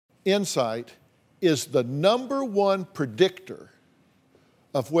insight is the #1 predictor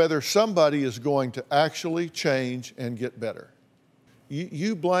of whether somebody is going to actually change and get better.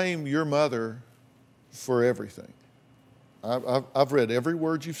 You blame your mother for everything. I've read every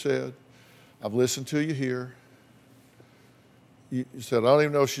word you've said. I've listened to you here. You said, I don't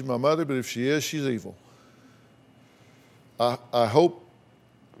even know if she's my mother, but if she is, she's evil. I hope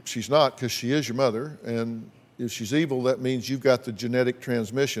she's not, because she is your mother, and if she's evil, that means you've got the genetic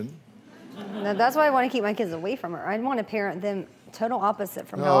transmission. No, that's why I want to keep my kids away from her. I want to parent them total opposite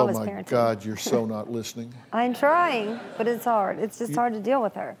from how I was parenting. Oh my God, you're so not listening. I'm trying, but it's hard. It's just hard to deal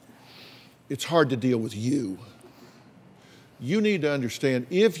with her. It's hard to deal with you. You need to understand,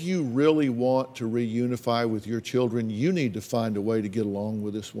 if you really want to reunify with your children, you need to find a way to get along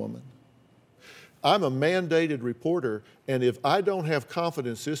with this woman. I'm a mandated reporter, and if I don't have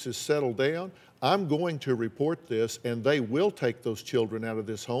confidence this is settled down, I'm going to report this, and they will take those children out of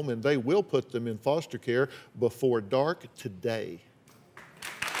this home, and they will put them in foster care before dark today.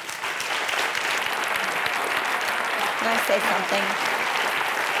 Can I say something?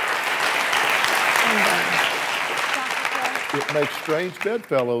 It makes strange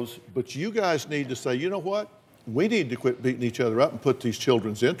bedfellows, but you guys need to say, you know what? We need to quit beating each other up and put these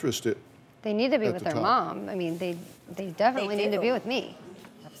children's interest at They need to be with their mom. I mean, they definitely need to be with me.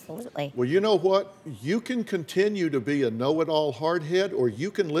 Absolutely. Well, you know what? You can continue to be a know-it-all hardhead, or you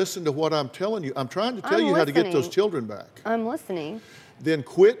can listen to what I'm telling you. I'm trying to tell you how to get those children back. I'm listening. Then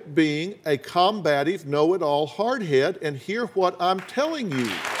quit being a combative, know-it-all hardhead and hear what I'm telling you.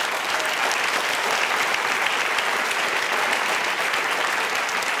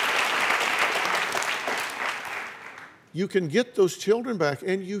 You can get those children back,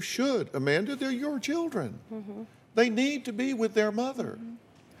 and you should. Amanda, they're your children. Mm-hmm. They need to be with their mother.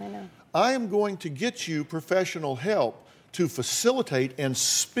 Mm-hmm. I know. I am going to get you professional help to facilitate and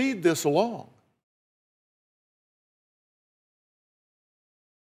speed this along.